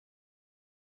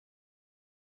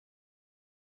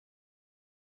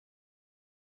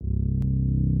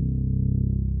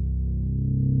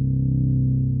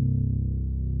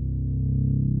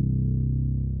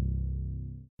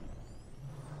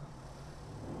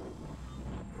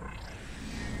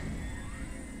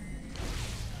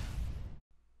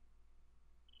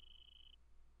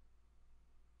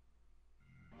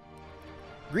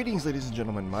Greetings, ladies and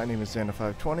gentlemen, my name is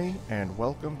Xana520, and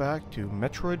welcome back to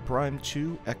Metroid Prime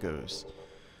 2 Echoes.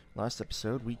 Last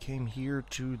episode, we came here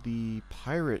to the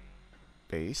pirate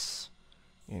base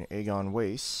in Agon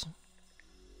Wastes.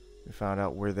 We found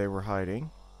out where they were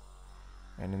hiding.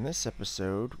 And in this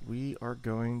episode, we are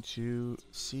going to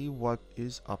see what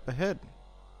is up ahead.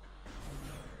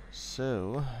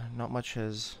 So, not much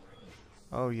has...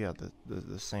 Oh yeah,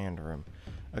 the sand room.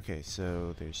 Okay,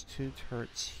 so there's two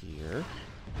turrets here.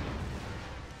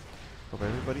 Hope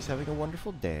everybody's having a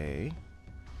wonderful day.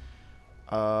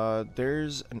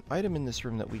 There's an item in this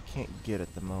room that we can't get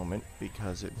at the moment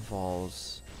because it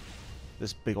involves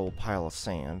this big old pile of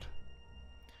sand.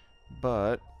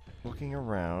 But, looking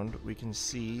around, we can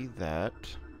see that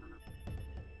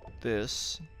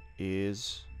this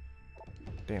is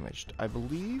damaged. I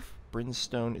believe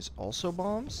brimstone is also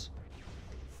bombs?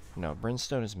 No,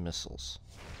 brimstone is missiles.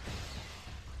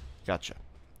 Gotcha.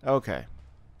 Okay.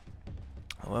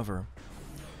 However,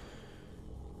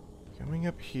 coming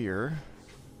up here,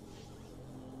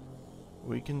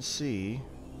 we can see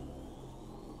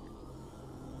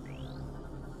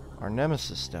our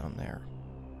nemesis down there.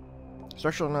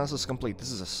 Structural analysis complete.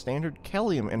 This is a standard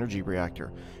Kellium energy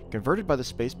reactor, converted by the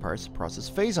space pirates to process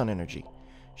Phazon energy.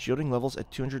 Shielding levels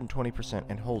at 220%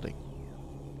 and holding.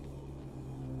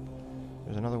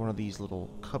 There's another one of these little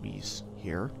cubbies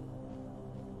here.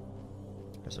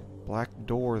 There's a black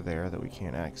door there that we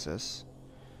can't access.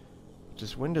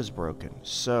 This window's broken,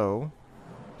 so...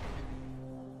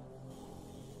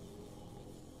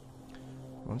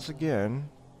 once again,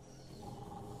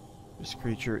 this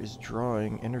creature is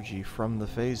drawing energy from the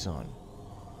Phazon,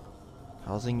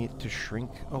 causing it to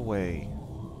shrink away.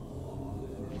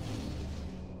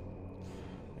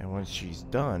 And once she's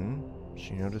done,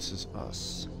 she notices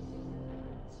us.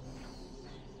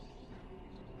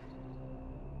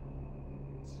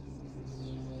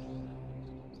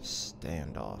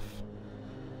 Standoff.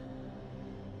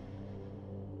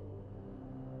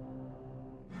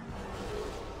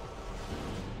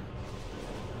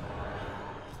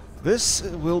 This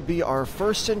will be our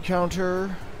first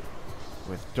encounter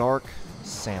with Dark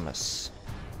Samus.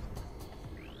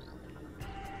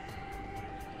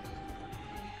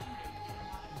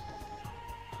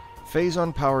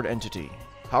 Phazon-powered entity.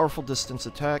 Powerful distance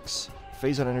attacks.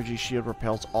 Phazon energy shield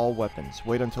repels all weapons.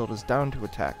 Wait until it is down to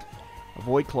attack.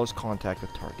 Avoid close contact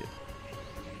with target.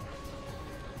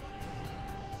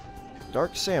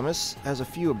 Dark Samus has a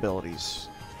few abilities.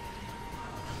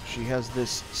 She has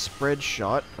this spread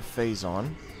shot of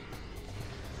Phazon.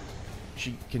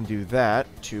 She can do that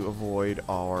to avoid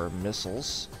our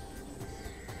missiles.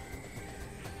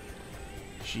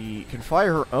 She can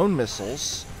fire her own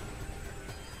missiles.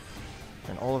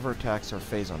 And all of her attacks are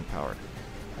Phazon powered.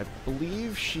 I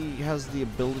believe she has the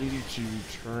ability to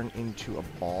turn into a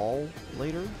ball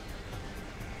later.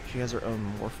 She has her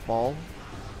own morph ball.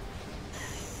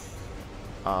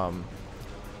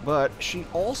 But she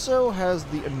also has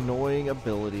the annoying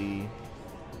ability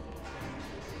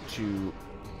to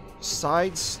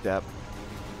sidestep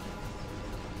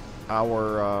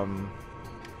our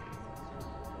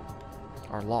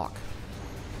lock.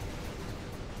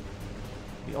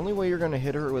 The only way you're going to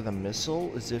hit her with a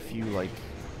missile is if you, like,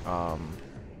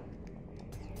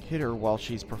 hit her while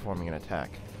she's performing an attack.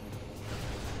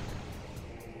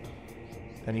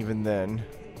 And even then...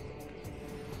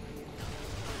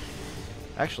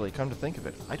 actually, come to think of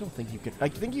it, I don't think you can... I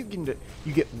think you can...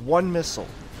 you get one missile.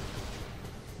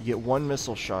 You get one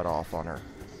missile shot off on her.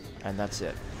 And that's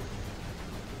it.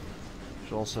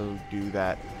 She'll also do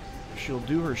that... she'll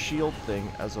do her shield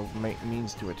thing as a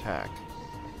means to attack.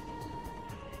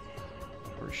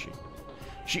 Where is she?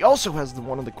 She also has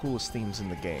one of the coolest themes in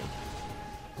the game.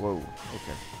 Whoa,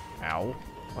 okay. Ow.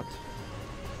 What?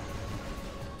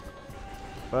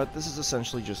 But this is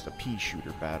essentially just a pea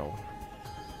shooter battle.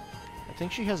 I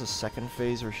think she has a second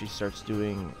phase where she starts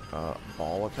doing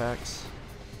ball attacks.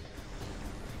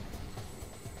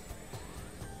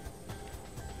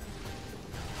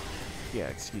 Yeah,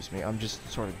 excuse me. I'm just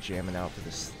sort of jamming out to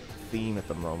this theme at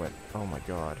the moment. Oh my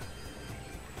god.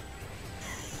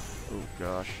 Oh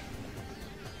gosh.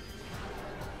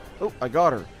 Oh, I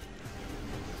got her.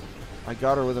 I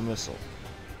got her with a missile.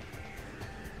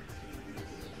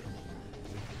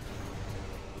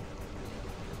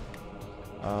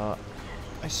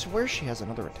 I swear she has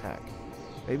another attack.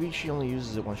 Maybe she only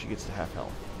uses it when she gets to half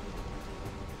health.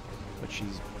 But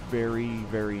she's very,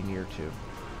 very near to.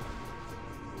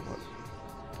 What?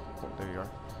 Oh, there you are.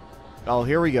 Oh,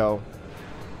 here we go.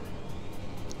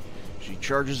 She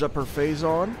charges up her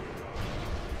Phazon.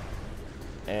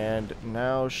 And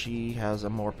now she has a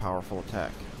more powerful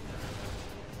attack.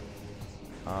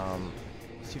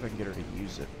 Let's see if I can get her to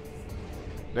use it.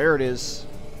 There it is.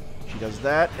 She does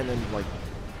that, and then, like,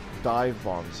 dive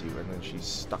bombs you, and then she's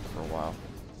stuck for a while.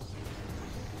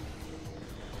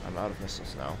 I'm out of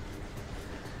missiles now.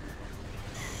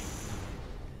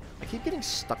 I keep getting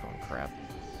stuck on crap.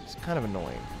 It's kind of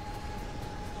annoying.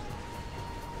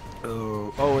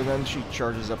 Oh, and then she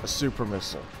charges up a super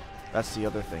missile. That's the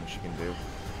other thing she can do.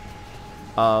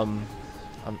 I'm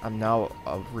now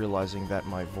realizing that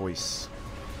my voice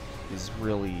is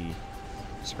really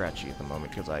scratchy at the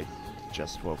moment because I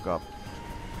just woke up.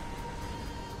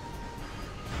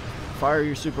 Fire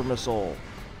your super missile.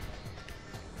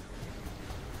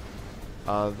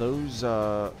 Those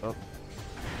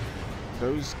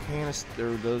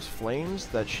flames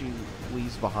that she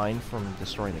leaves behind from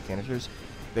destroying the canisters,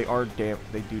 they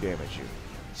do damage you.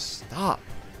 Stop.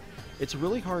 It's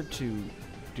really hard to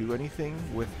do anything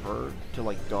with her to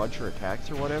like dodge her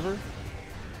attacks or whatever,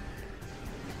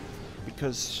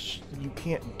 because you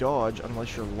can't dodge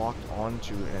unless you're locked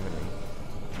onto an enemy.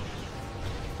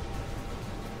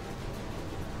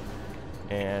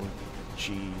 And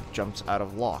she jumps out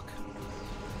of lock.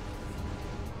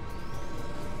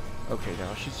 Okay,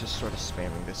 now she's just sort of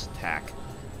spamming this attack.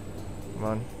 Come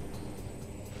on.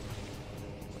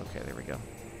 Okay, there we go.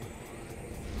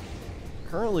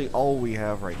 Currently, all we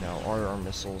have right now are our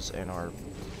missiles and our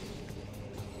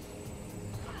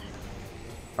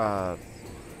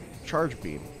charge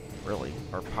beam, really,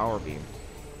 our power beam.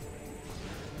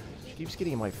 She keeps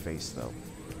getting in my face, though.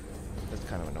 That's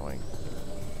kind of annoying.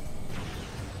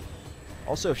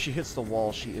 Also, if she hits the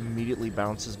wall, she immediately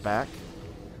bounces back.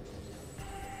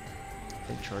 I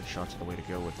think charge shots are the way to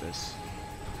go with this.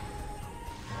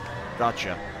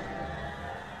 Gotcha.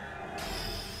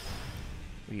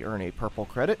 We earn a purple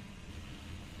credit.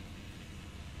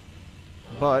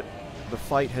 But the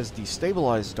fight has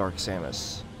destabilized Dark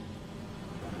Samus.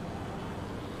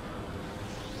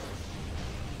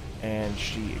 And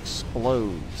she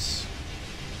explodes,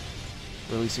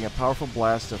 releasing a powerful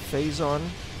blast of Phazon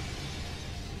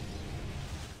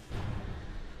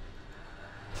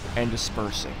and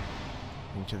dispersing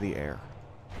into the air.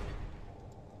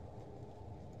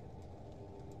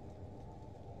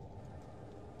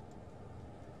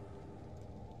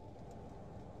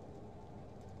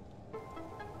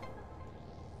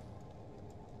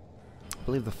 I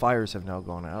believe the fires have now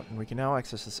gone out, and we can now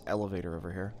access this elevator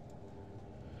over here.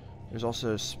 There's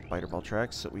also spider ball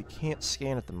tracks that we can't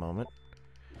scan at the moment.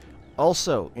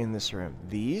 Also, in this room,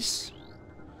 this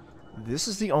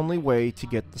is the only way to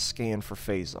get the scan for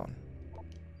Phazon.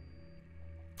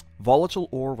 Volatile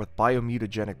ore with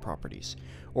biomutagenic properties.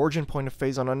 Origin point of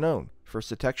Phazon unknown. First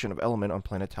detection of element on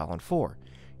planet Talon 4.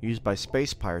 Used by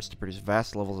space pirates to produce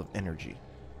vast levels of energy.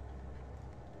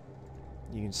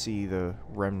 You can see the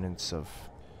remnants of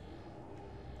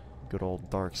good old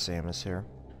Dark Samus here.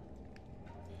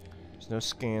 There's no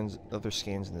scans, other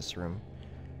scans in this room.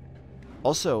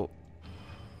 Also,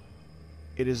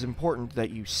 it is important that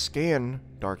you scan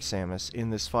Dark Samus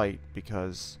in this fight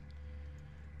because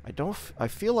I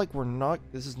feel like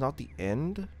this is not the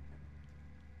end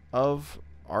of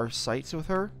our sights with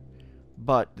her,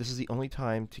 but this is the only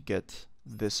time to get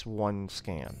this one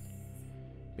scan.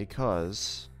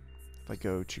 Because if I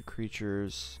go to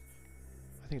creatures,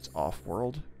 I think it's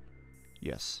off-world.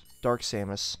 Yes, Dark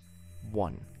Samus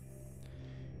 1.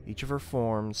 Each of her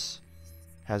forms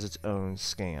has its own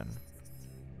scan.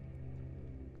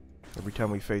 Every time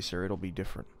we face her, it'll be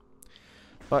different.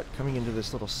 But coming into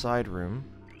this little side room,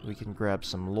 we can grab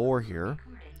some lore here.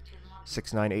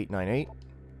 69898.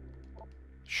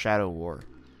 Shadow War.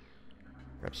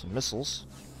 Grab some missiles.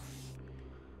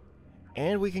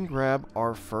 And we can grab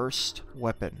our first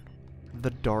weapon,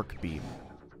 the Dark Beam.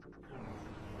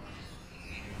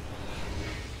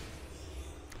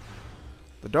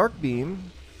 The Dark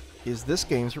Beam is this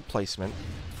game's replacement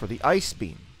for the Ice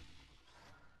Beam.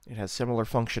 It has similar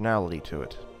functionality to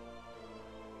it.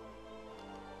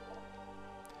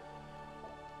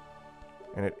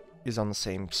 And it is on the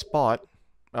same spot.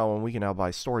 Oh, and we can now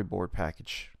buy storyboard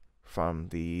package from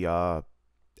the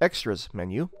extras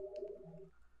menu.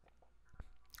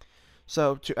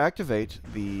 So, to activate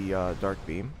the Dark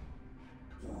Beam,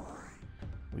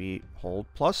 we hold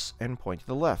plus and point to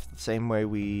the left, the same way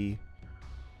we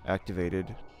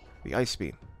activated the Ice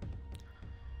Beam.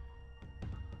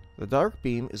 The Dark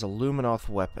Beam is a Luminoth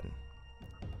weapon.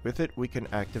 With it, we can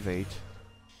activate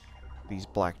these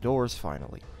black doors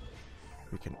finally.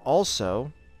 We can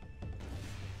also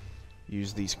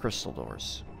use these crystal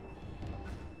doors.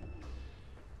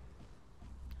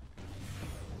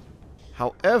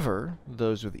 However,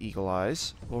 those with eagle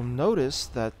eyes will notice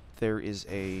that there is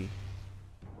a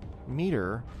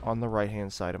meter on the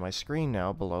right-hand side of my screen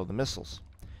now below the missiles.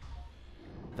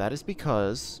 That is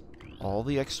because all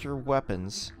the extra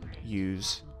weapons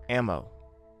use ammo.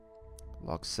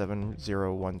 Log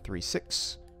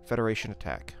 70136, Federation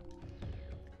attack.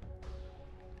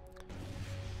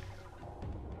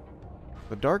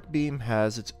 The Dark Beam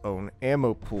has its own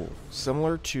ammo pool,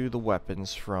 similar to the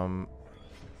weapons from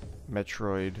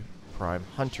Metroid Prime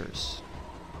Hunters.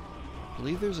 I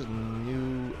believe there's a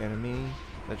new enemy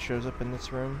that shows up in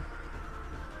this room.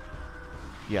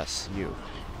 Yes, you.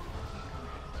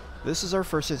 This is our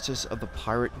first instance of the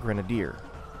Pirate Grenadier.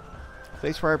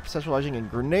 Face fire specializing in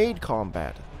grenade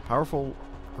combat. Powerful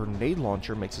grenade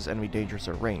launcher makes his enemy dangerous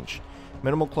at range.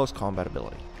 Minimal close combat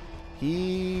ability.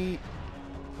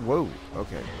 Whoa,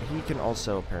 okay. He can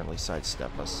also apparently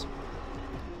sidestep us.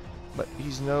 But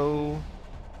he's no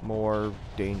more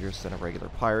dangerous than a regular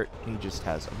pirate. He just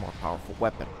has a more powerful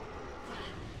weapon.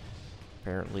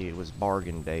 Apparently it was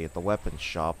bargain day at the weapons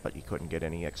shop, but you couldn't get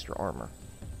any extra armor.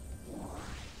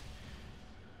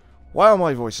 Wow,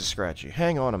 my voice is scratchy.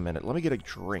 Hang on a minute. Let me get a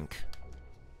drink.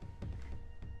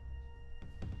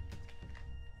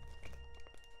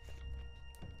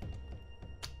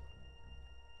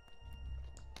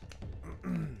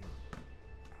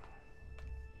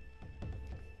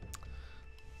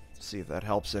 See if that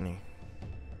helps any.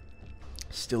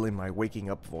 Still in my waking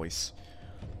up voice.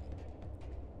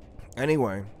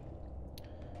 Anyway,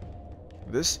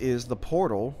 this is the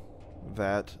portal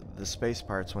that the space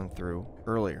pirates went through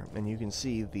earlier, and you can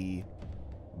see the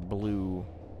blue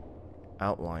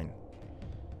outline.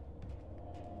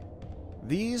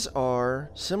 These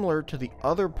are similar to the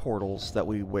other portals that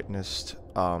we witnessed,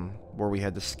 where we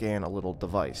had to scan a little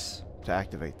device to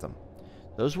activate them.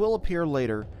 Those will appear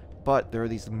later, but there are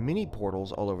these mini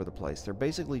portals all over the place. They're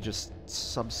basically just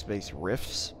subspace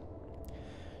rifts.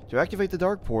 To activate the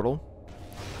dark portal,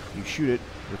 you shoot it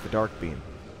with the dark beam.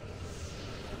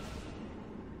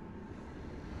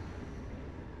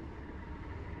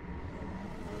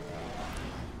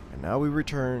 And now we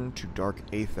return to Dark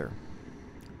Aether.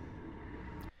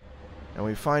 And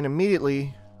we find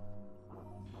immediately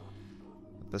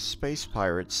that the space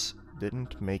pirates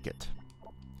didn't make it.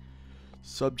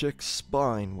 Subject's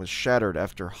spine was shattered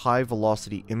after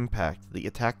high-velocity impact. The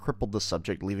attack crippled the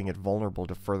subject, leaving it vulnerable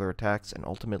to further attacks and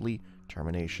ultimately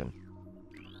termination.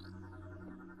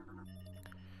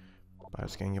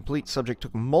 Bioscan complete. Subject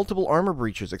took multiple armor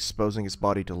breaches, exposing his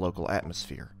body to local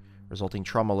atmosphere. Resulting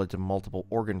trauma led to multiple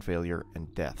organ failure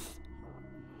and death.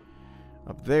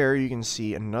 Up there, you can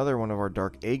see another one of our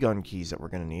Dark Aegon keys that we're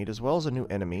going to need, as well as a new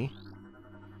enemy.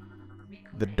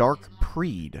 The Dark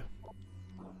Preed.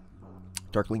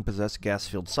 Darkling possessed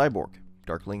gas-filled cyborg.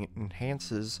 Darkling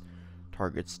enhances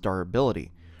target's durability.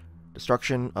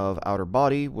 Destruction of outer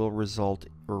body will result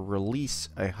or release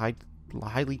a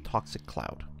highly toxic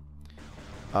cloud.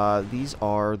 These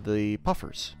are the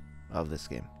puffers of this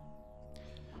game.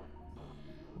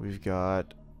 We've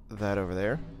got that over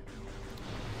there.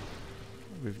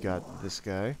 We've got this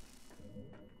guy.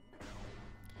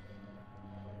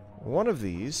 One of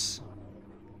these...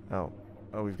 Oh,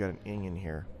 we've got an ing in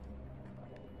here.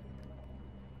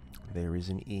 There is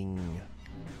an ing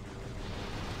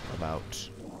about.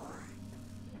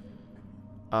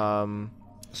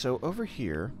 So over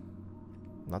here,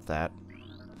 not that,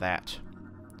 that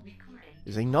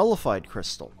is a nullified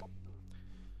crystal.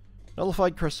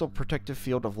 Nullified crystal, protective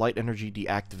field of light energy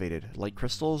deactivated. Light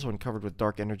crystals, when covered with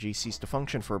dark energy, cease to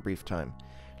function for a brief time.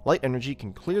 Light energy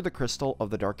can clear the crystal of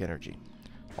the dark energy.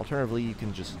 Alternatively, you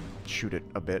can just shoot it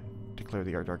a bit to clear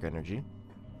the dark energy.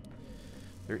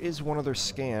 There is one other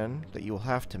scan that you will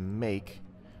have to make.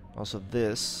 Also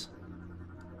this.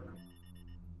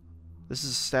 This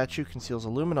is a statue, conceals a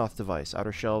Luminoth device.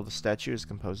 Outer shell of the statue is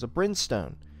composed of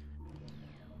brimstone.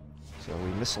 So we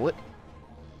missile it.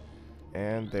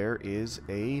 And there is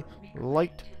a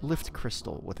light lift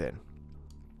crystal within.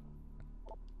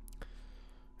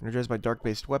 Energized by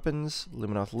dark-based weapons.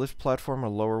 Luminoth lift platform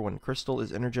will lower when crystal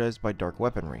is energized by dark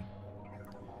weaponry.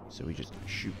 So we just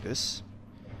shoot this.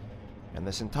 And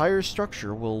this entire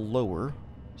structure will lower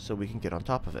so we can get on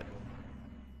top of it.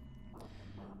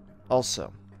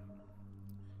 Also,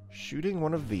 shooting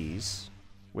one of these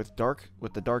with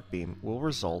the dark beam will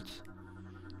result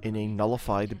in a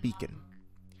nullified beacon.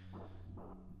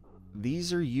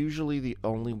 These are usually the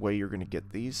only way you're going to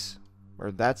get these,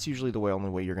 or that's usually the only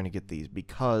way you're going to get these,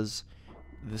 because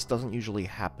this doesn't usually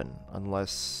happen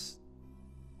unless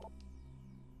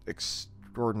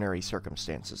extraordinary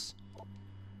circumstances.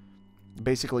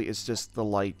 Basically, it's just the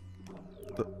light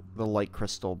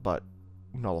crystal, but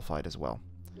nullified as well.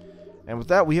 And with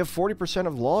that, we have 40%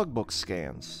 of logbook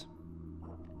scans.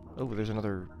 Oh, there's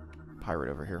another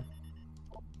pirate over here.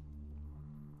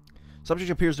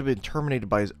 Subject appears to have been terminated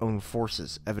by his own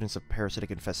forces. Evidence of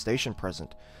parasitic infestation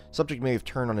present. Subject may have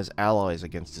turned on his allies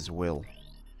against his will.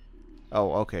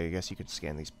 Oh, okay, I guess you could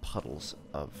scan these puddles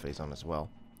of Phazon as well.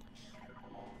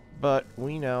 But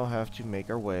we now have to make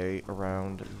our way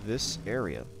around this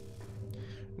area.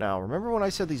 Now, remember when I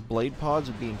said these blade pods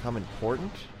would become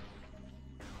important?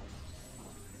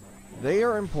 They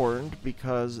are important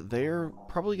because they're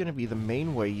probably going to be the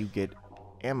main way you get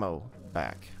ammo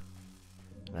back.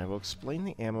 And I will explain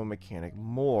the ammo mechanic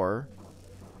more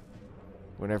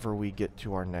whenever we get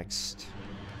to our next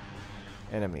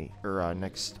enemy, or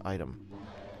next item.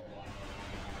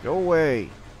 Go away!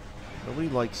 Nobody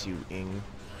likes you, Ing.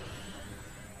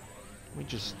 Let me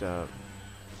just,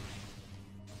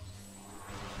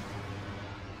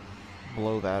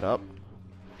 blow that up.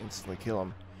 Instantly kill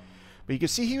him. But you can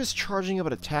see he was charging up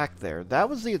an attack there. That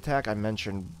was the attack I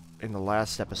mentioned in the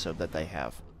last episode that they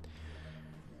have.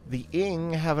 The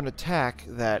Ing have an attack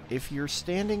that if you're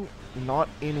standing not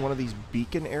in one of these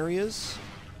beacon areas,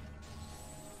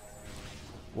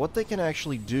 what they can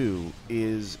actually do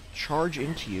is charge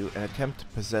into you and attempt to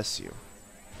possess you.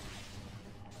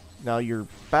 Now, your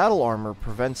battle armor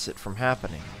prevents it from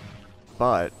happening,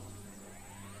 but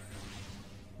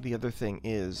the other thing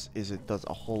is it does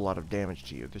a whole lot of damage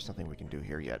to you. There's nothing we can do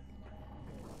here yet.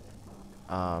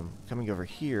 Coming over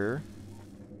here,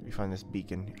 we find this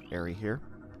beacon area here.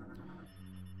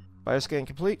 Bioscan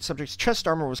complete. Subject's chest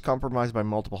armor was compromised by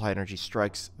multiple high-energy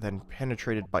strikes, then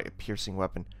penetrated by a piercing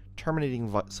weapon,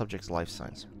 terminating subject's life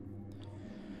signs.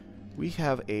 We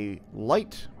have a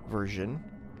light version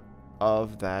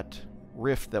of that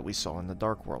rift that we saw in the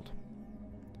Dark World.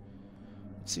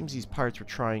 It seems these pirates were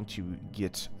trying to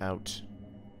get out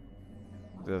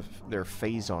their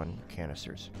Phazon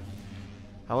canisters.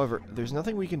 However, there's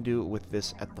nothing we can do with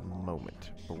this at the moment,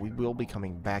 but we will be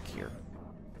coming back here.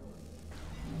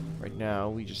 Right now,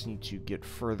 we just need to get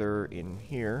further in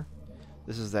here.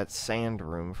 This is that sand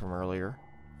room from earlier.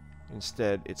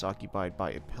 Instead, it's occupied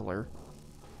by a pillar.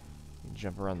 You can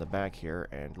jump around the back here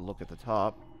and look at the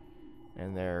top.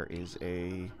 And there is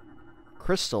a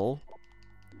crystal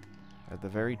at the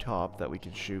very top that we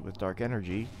can shoot with dark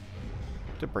energy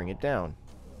to bring it down.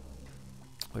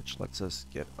 Which lets us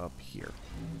get up here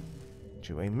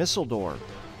to a missile door.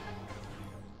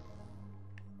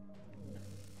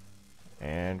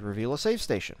 And reveal a save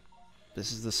station.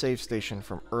 This is the save station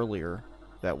from earlier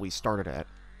that we started at.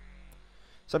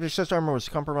 Subject's chest armor was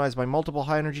compromised by multiple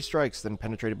high-energy strikes, then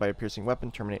penetrated by a piercing weapon,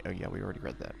 terminate... Oh yeah, we already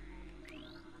read that.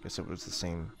 Guess it was the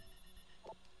same.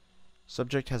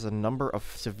 Subject has a number of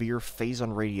severe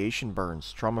Phazon radiation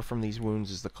burns. Trauma from these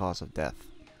wounds is the cause of death.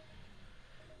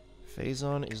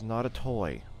 Phazon is not a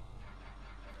toy.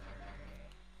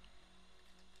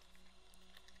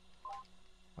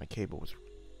 My cable was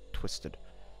twisted.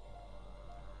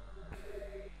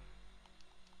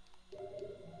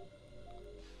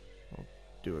 I'll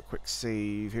do a quick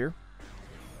save here.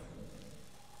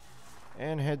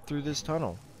 And head through this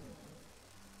tunnel.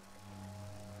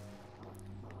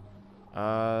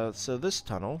 So this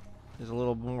tunnel is a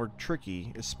little more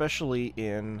tricky, especially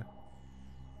in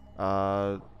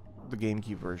the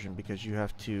GameCube version, because you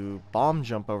have to bomb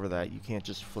jump over that. You can't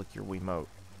just flick your Wiimote.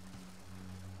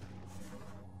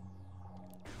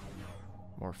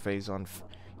 More Phazon.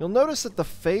 You'll notice that the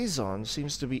Phazon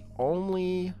seems to be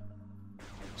only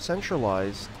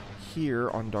centralized here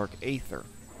on Dark Aether.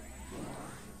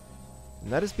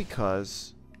 And that is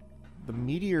because the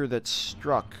meteor that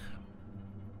struck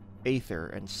Aether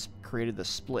and created the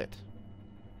split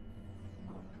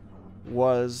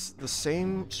was the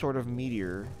same sort of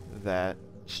meteor that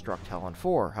struck Talon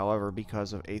 4. However,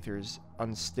 because of Aether's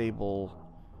unstable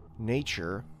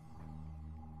nature,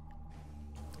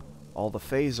 all the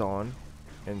Phazon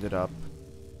ended up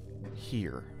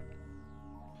here.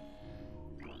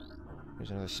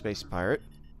 There's another space pirate.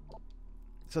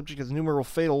 Subject has numerous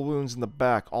fatal wounds in the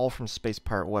back, all from space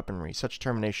pirate weaponry. Such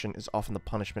termination is often the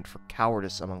punishment for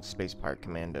cowardice among space pirate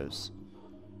commandos.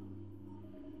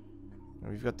 Now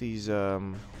we've got these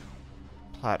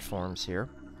platforms here.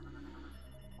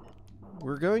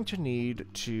 We're going to need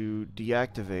to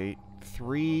deactivate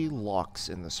 3 locks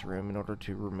in this room in order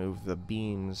to remove the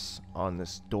beams on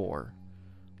this door,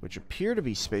 which appear to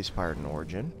be space pirate in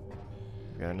origin.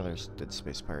 We got another dead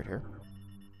space pirate here.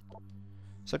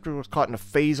 Subject was caught in a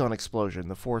Phazon explosion.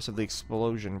 The force of the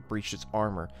explosion breached its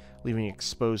armor, leaving it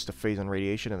exposed to Phazon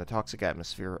radiation and the toxic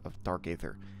atmosphere of Dark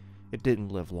Aether. It didn't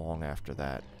live long after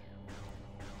that.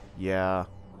 Yeah.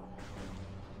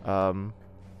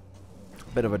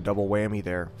 Bit of a double whammy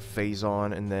there.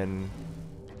 Phazon and then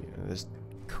this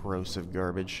corrosive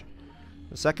garbage.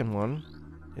 The second one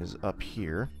is up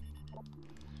here.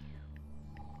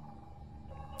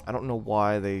 I don't know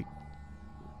why they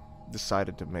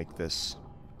decided to make this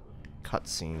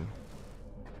cutscene.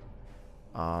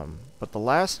 But the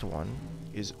last one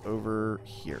is over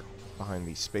here, behind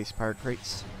these space pirate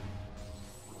crates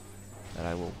that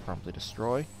I will promptly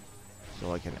destroy,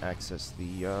 so I can access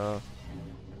the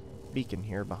beacon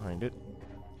here behind it.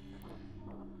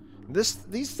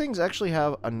 These things actually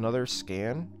have another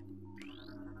scan,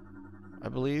 I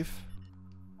believe,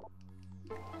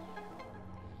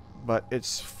 but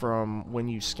it's from when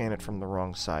you scan it from the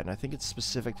wrong side, and I think it's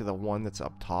specific to the one that's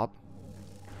up top.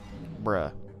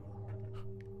 Bruh.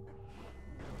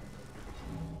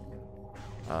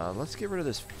 Let's get rid of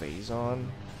this Phazon,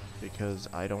 because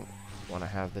I don't want to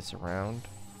have this around.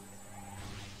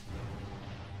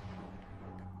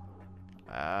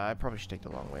 I probably should take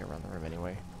the long way around the room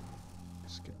anyway.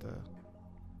 Let's get the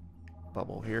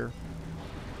bubble here.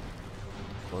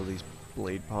 Blow these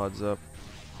blade pods up.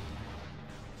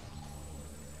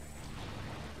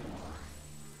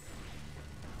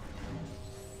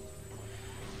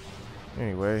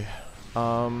 Anyway,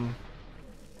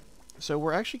 so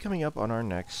we're actually coming up on our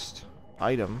next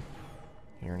item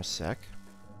here in a sec,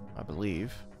 I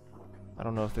believe. I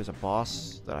don't know if there's a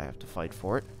boss that I have to fight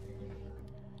for it.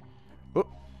 Oh,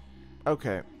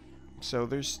 okay. So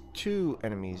there's two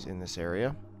enemies in this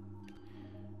area.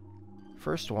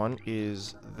 First one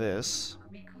is this.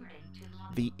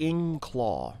 The Ing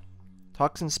Claw.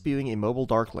 Toxin-spewing immobile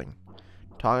darkling.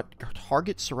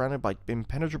 Target surrounded by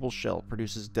impenetrable shell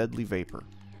produces deadly vapor.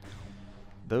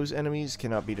 Those enemies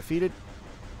cannot be defeated.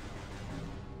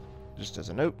 Just as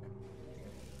a note.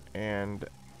 And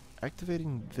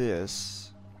activating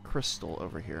this crystal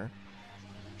over here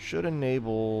should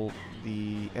enable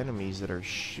the enemies that are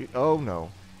oh no.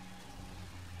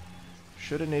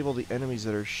 Should enable the enemies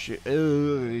that are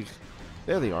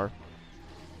there they are.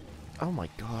 Oh my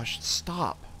gosh,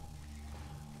 stop.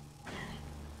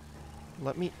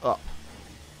 Let me up.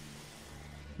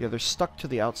 Yeah, they're stuck to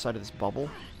the outside of this bubble.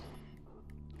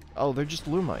 Oh, they're just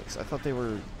Lumites. I thought they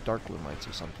were dark Lumites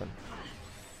or something.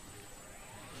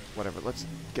 Whatever, let's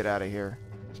get out of here.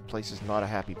 This place is not a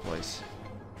happy place.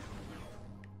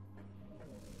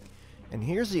 And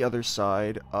here's the other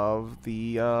side of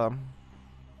the, or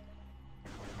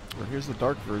here's the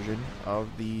dark version of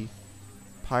the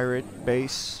pirate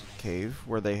base cave,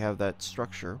 where they have that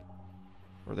structure,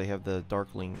 where they have the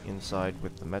Darkling inside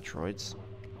with the Metroids.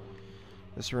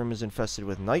 This room is infested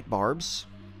with night barbs,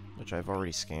 which I've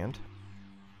already scanned.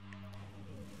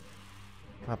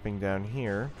 Hopping down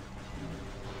here,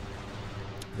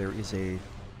 there is a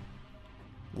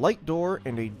light door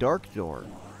and a dark door.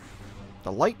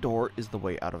 The light door is the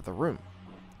way out of the room.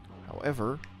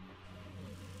 However,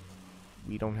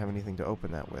 we don't have anything to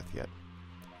open that with yet.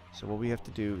 So what we have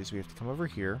to do is we have to come over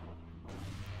here,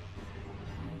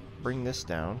 bring this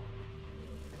down,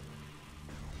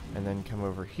 and then come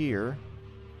over here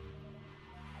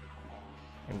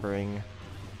and bring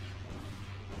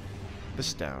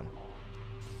this down.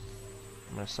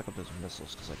 I'm going to suck up those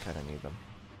missiles because I kind of need them.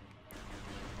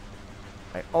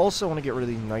 I also want to get rid of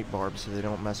these night barbs so they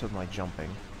don't mess with my jumping.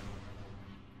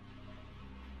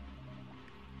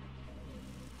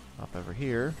 Up over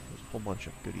here, there's a whole bunch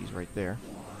of goodies right there.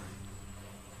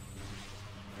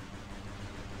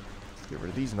 Let's get rid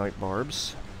of these night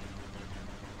barbs.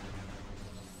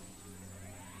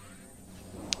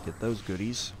 Get those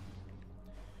goodies.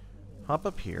 Hop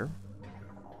up here.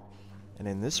 And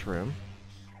in this room,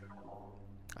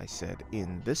 I said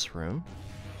in this room,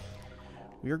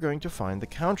 we are going to find the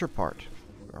counterpart.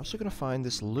 We're also going to find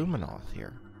this Luminoth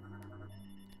here.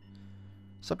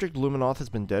 Subject Luminoth has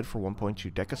been dead for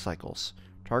 1.2 decacycles.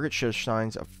 Target shows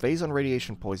signs of Phazon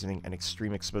radiation poisoning and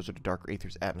extreme exposure to Dark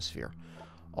Aether's atmosphere.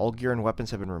 All gear and weapons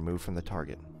have been removed from the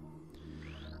target.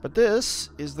 But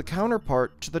this is the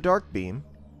counterpart to the Dark Beam,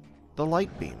 the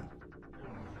Light Beam.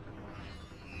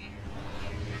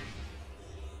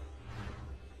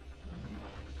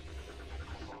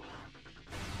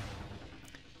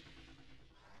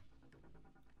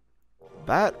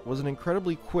 That was an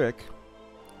incredibly quick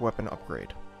weapon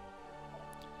upgrade.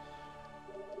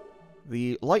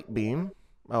 The light beam.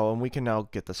 Oh, and we can now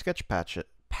get the sketch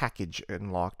package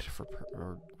unlocked for.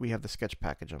 Or we have the sketch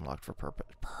package unlocked for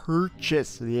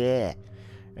purchase. Yeah.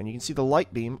 And you can see the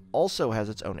light beam also has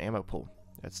its own ammo pool.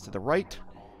 That's to the right.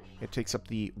 It takes up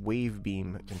the wave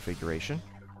beam configuration.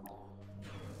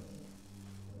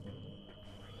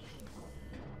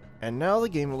 And now the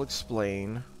game will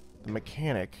explain the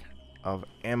mechanic of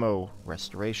ammo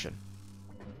restoration.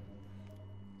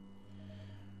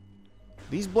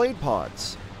 These blade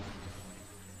pods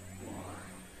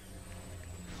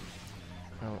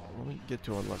Now, let me get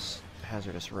to a less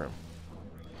hazardous room.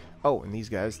 Oh, and these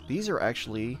guys, these are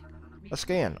actually a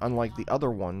scan, unlike the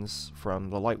other ones from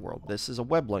the Light World. This is a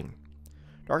webling.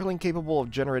 Darkling capable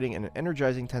of generating an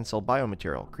energizing tensile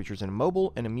biomaterial. Creatures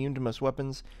immobile and immune to most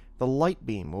weapons. The light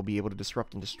beam will be able to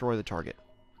disrupt and destroy the target.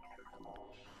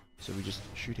 So we just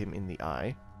shoot him in the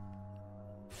eye.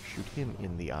 Shoot him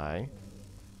in the eye.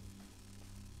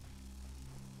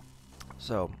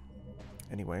 So,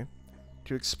 anyway,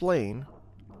 to explain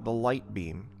the light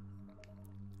beam.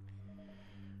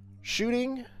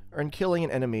 Shooting and killing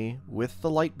an enemy with the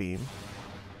light beam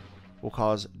will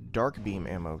cause dark beam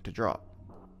ammo to drop.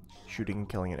 Shooting and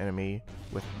killing an enemy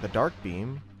with the dark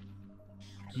beam,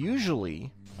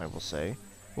 usually, I will say,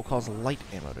 will cause light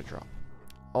ammo to drop.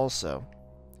 Also,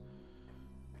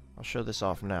 I'll show this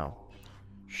off now.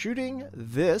 Shooting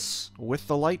this with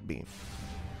the light beam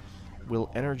will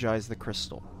energize the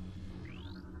crystal.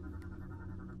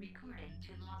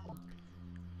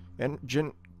 And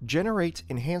generate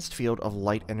enhanced field of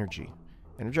light energy.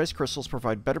 Energized crystals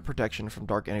provide better protection from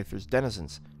Dark Aether's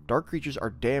denizens. Dark creatures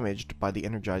are damaged by the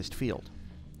energized field.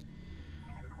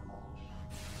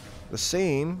 The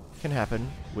same can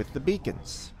happen with the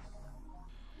beacons.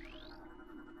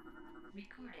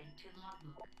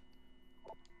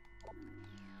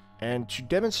 And to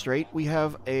demonstrate, we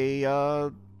have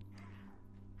a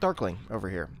Darkling over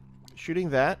here. Shooting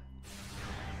that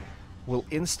will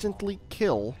instantly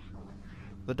kill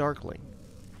the Darkling.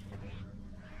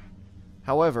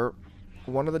 However,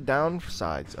 one of the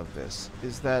downsides of this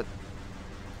is that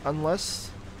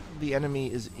unless the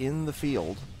enemy is in the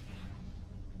field,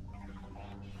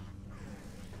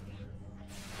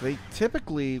 they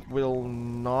typically will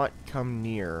not come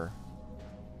near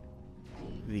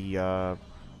the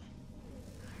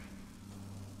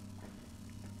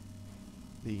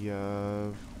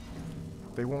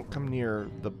they won't come near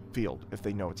the field if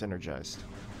they know it's energized.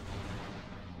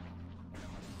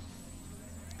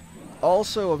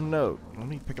 Also of note, let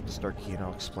me pick up the Dark Key and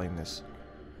I'll explain this.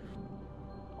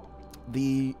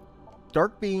 The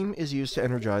Dark Beam is used to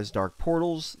energize dark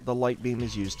portals. The Light Beam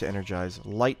is used to energize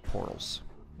light portals.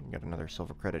 We got another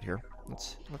silver credit here.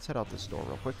 Let's head out this door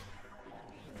real quick.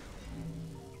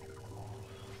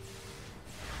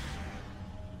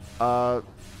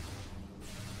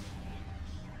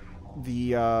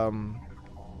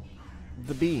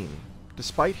 The beam,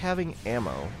 despite having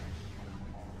ammo,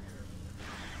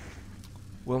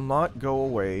 will not go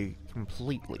away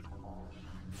completely.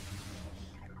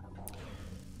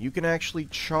 You can actually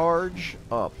charge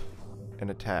up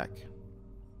an attack.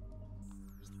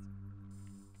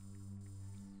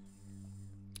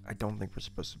 I don't think we're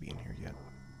supposed to be in here yet.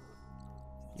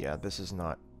 Yeah, this is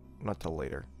not till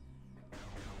later,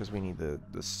 because we need the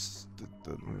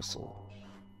missile.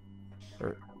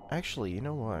 Or actually, you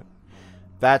know what?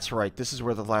 That's right. This is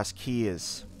where the last key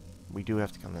is. We do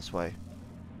have to come this way.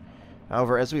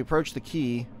 However, as we approach the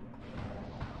key,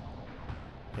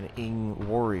 an Ing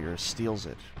warrior steals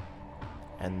it,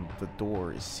 and the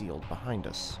door is sealed behind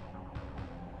us.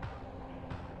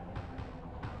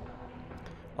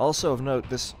 Also of note,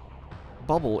 this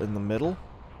bubble in the middle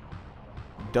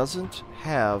doesn't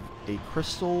have a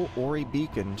crystal or a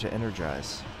beacon to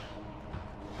energize.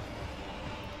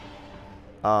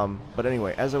 But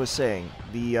anyway, as I was saying,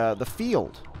 the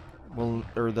field will,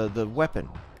 or the weapon,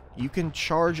 you can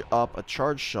charge up a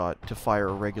charge shot to fire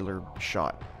a regular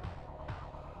shot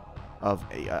of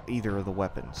either of the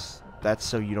weapons. That's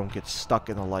so you don't get stuck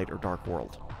in the light or dark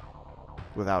world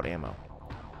without ammo.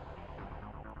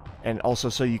 And also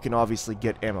so you can obviously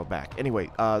get ammo back. Anyway,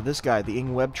 this guy, the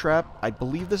Ing Web Trap, I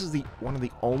believe this is one of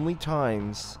the only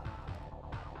times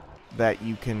that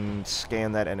you can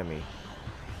scan that enemy.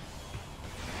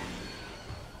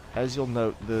 As you'll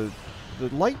note, the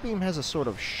light beam has a sort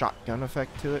of shotgun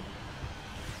effect to it.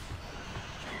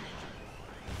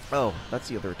 Oh, that's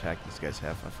the other attack these guys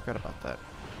have. I forgot about that.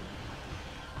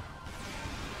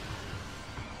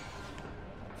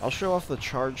 I'll show off the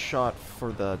charge shot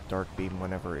for the dark beam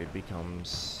whenever it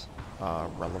becomes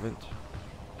relevant.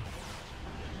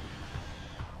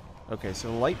 Okay, so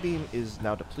the light beam is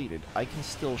now depleted. I can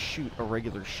still shoot a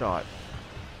regular shot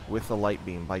with the light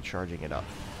beam by charging it up.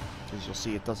 As you'll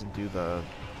see, it doesn't do the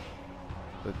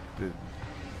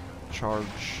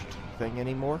charged thing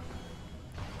anymore.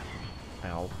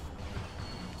 Ow.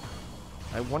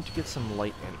 I want to get some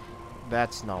light in.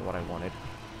 That's not what I wanted.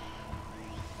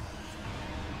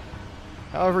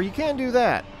 However, you can do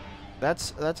that.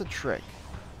 That's a trick.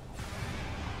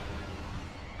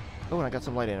 Oh, and I got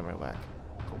some light ammo back.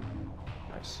 Cool.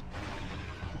 Nice.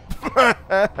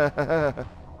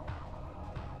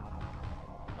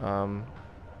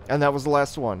 And that was the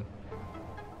last one.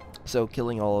 So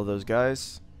killing all of those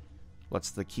guys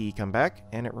lets the key come back,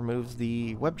 and it removes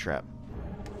the web trap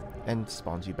and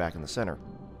spawns you back in the center.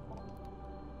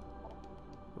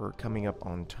 We're coming up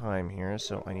on time here,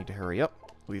 so I need to hurry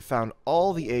up. We found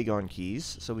all the Aegon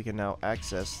keys, so we can now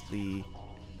access the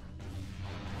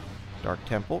Dark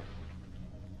Temple.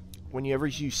 Whenever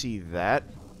you see that,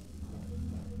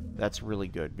 that's really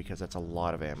good, because that's a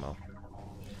lot of ammo.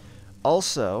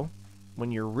 Also, when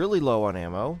you're really low on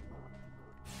ammo,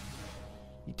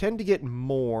 you tend to get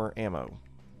more ammo.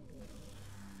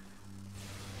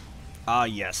 Ah,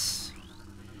 yes.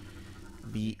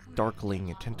 The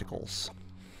Darkling Tentacles.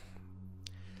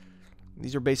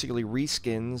 These are basically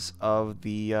reskins of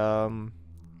the,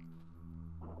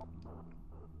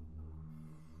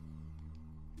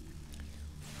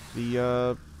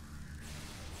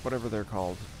 whatever they're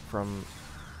called from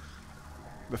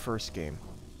the first game.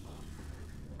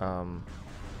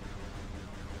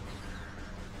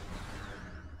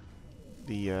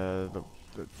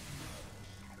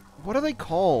 What are they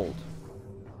called?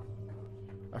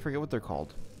 I forget what they're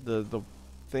called. The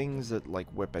things that like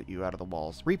whip at you out of the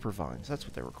walls. Reaper vines, that's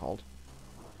what they were called.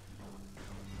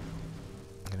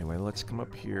 Anyway, let's come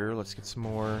up here. Let's get some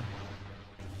more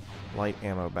light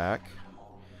ammo back.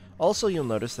 Also, you'll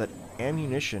notice that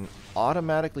ammunition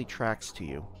automatically tracks to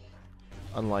you,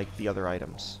 unlike the other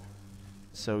items.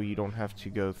 So you don't have to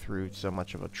go through so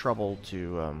much of a trouble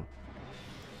to,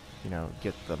 you know,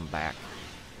 get them back.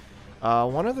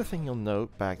 One other thing you'll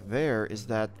note back there is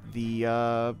that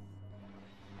the,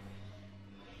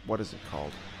 what is it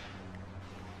called?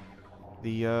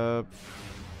 The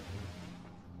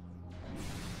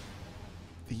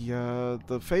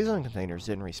Phazon containers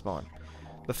didn't respawn.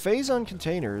 The Phazon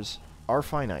containers are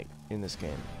finite in this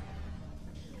game.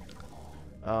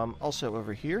 Also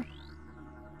over here,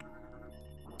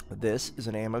 this is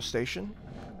an ammo station.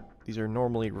 These are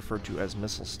normally referred to as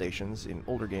missile stations in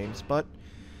older games, but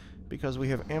because we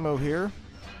have ammo here,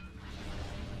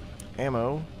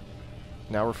 ammo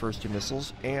now refers to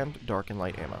missiles and dark and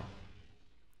light ammo.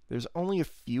 There's only a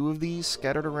few of these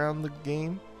scattered around the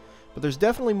game, but there's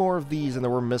definitely more of these than there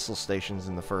were missile stations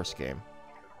in the first game.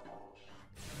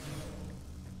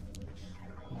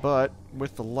 But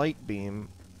with the light beam,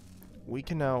 we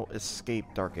can now escape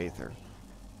Dark Aether,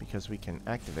 because we can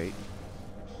activate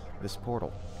this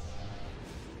portal.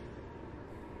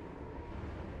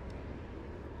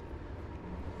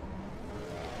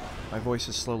 My voice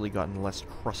has slowly gotten less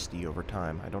crusty over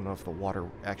time. I don't know if the water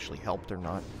actually helped or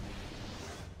not.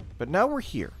 But now we're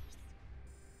here.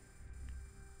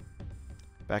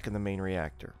 Back in the main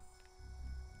reactor.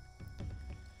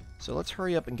 So let's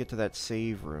hurry up and get to that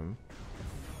save room.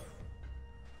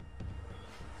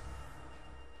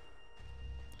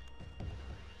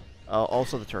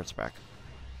 Also the turret's back.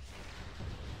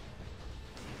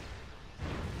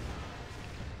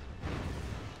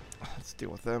 Let's deal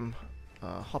with them.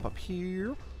 Hop up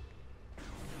here.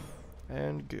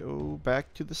 And go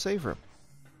back to the save room.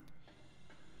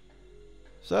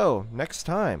 So, next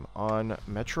time on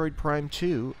Metroid Prime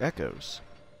 2 Echoes,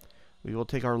 we will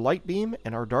take our light beam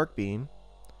and our dark beam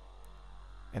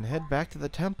and head back to the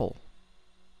temple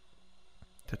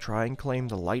to try and claim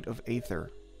the light of Aether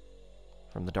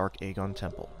from the Dark Aegon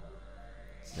Temple.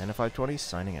 Xana520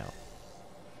 signing out.